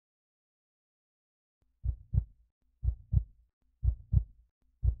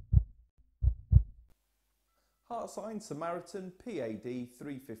HeartSine Samaritan PAD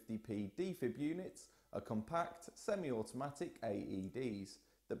 350p defib units are compact, semi-automatic AEDs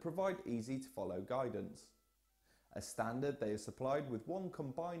that provide easy-to-follow guidance. As standard, they are supplied with one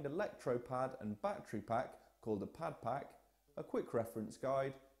combined electro pad and battery pack called a PAD pack, a quick reference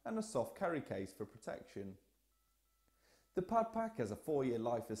guide and a soft carry case for protection. The PAD pack has a 4-year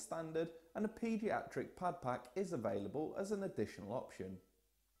life as standard, and a paediatric PAD pack is available as an additional option.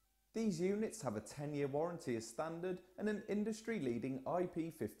 These units have a 10-year warranty as standard and an industry-leading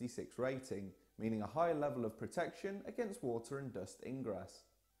IP56 rating, meaning a higher level of protection against water and dust ingress.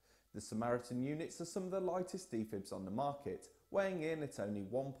 The Samaritan units are some of the lightest defibs on the market, weighing in at only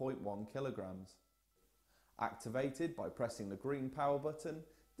 1.1 kilograms. Activated by pressing the green power button,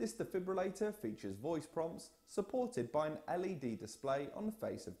 this defibrillator features voice prompts supported by an LED display on the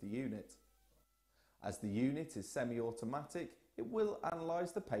face of the unit. As the unit is semi-automatic, it will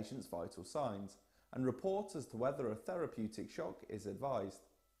analyse the patient's vital signs and report as to whether a therapeutic shock is advised.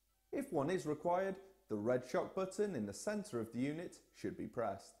 If one is required, the red shock button in the centre of the unit should be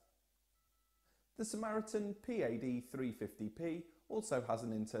pressed. The Samaritan PAD 350p also has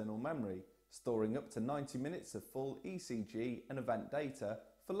an internal memory, storing up to 90 minutes of full ECG and event data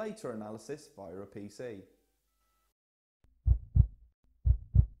for later analysis via a PC.